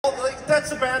that's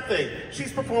the bad thing.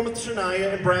 She's performed with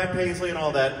Shania and Brad Paisley and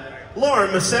all that. Lauren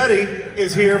Mascitti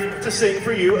is here to sing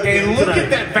for you again And look tonight. at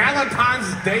that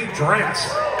Valentine's Day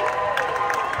dress.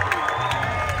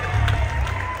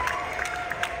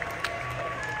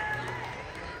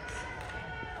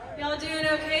 Y'all doing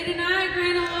okay tonight,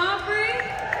 Grand Ole Opry?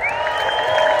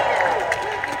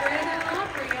 The Grand Ole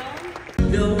Opry,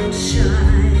 y'all. Don't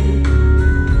shine.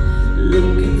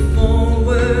 Looking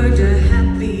forward to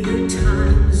happier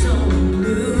times on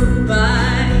Blue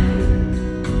Bayou.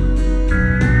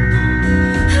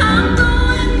 I'm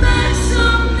going back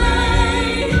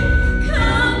someday.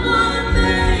 Come one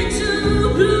day to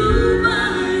Blue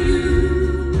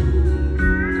Bayou,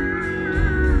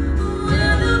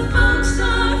 where the folks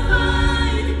are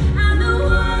fine and the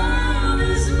world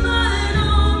is mine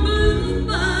on Blue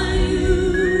Bayou,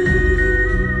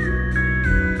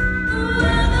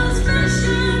 where those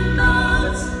fishing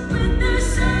boats with their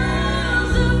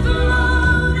sails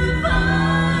afloat. If I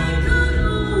could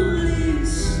only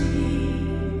see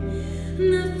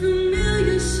that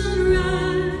familiar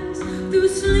sunrise through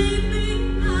sleeping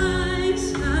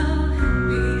eyes, how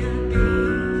happy I'd be.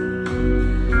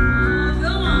 Oh, go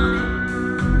on.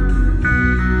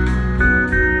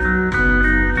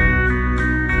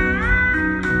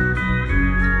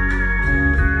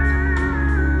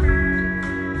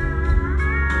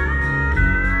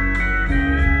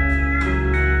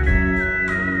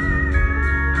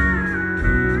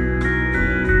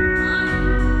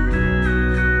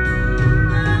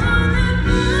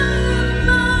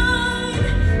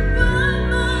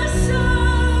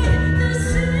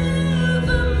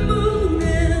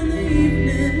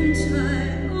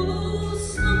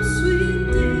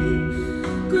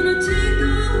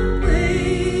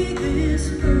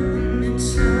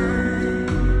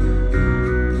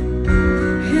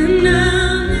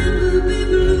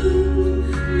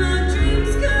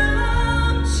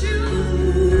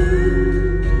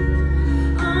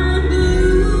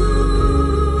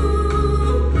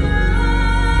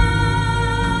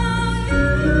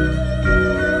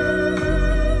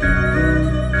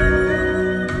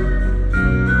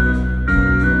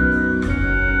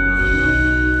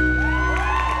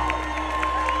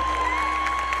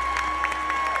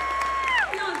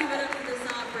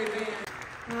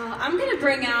 Well, I'm going to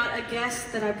bring out a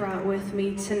guest that I brought with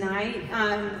me tonight,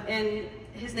 and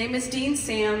his name is Dean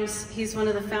Sams. He's one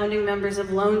of the founding members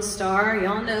of Lone Star.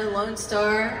 Y'all know Lone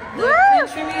Star, the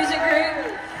country music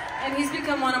group, and he's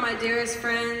become one of my dearest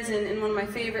friends and one of my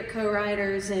favorite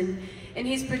co-writers, and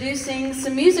he's producing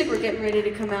some music we're getting ready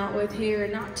to come out with here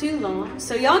not too long.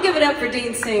 So y'all give it up for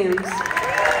Dean Sams.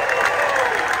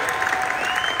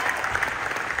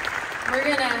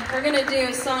 We're gonna do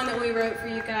a song that we wrote for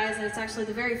you guys, and it's actually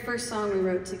the very first song we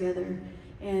wrote together,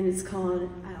 and it's called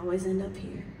I Always End Up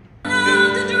Here.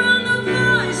 To drown the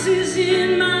voices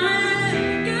in my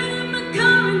head, get in my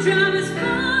car and drive as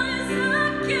far as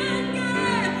I can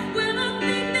get. When I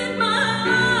think that my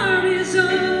heart is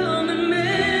on the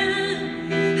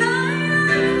mend, I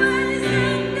always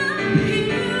end up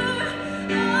here.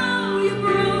 Oh, you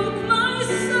broke my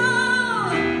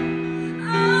soul.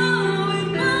 Oh, it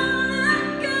won't let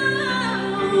go.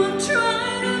 I've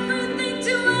tried everything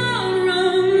to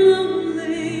outrun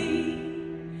lonely,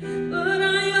 but I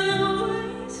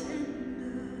always end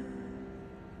up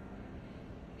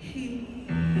here.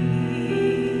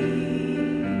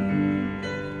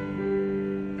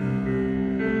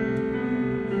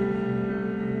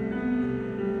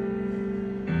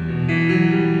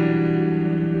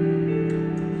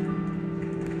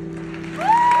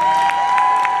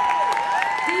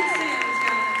 Dean Sams,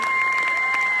 guys.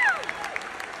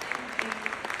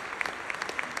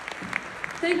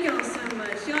 Thank y'all so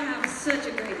much. Y'all have such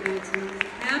a great night tonight.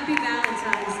 Happy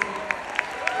Valentine's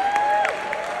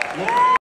Day.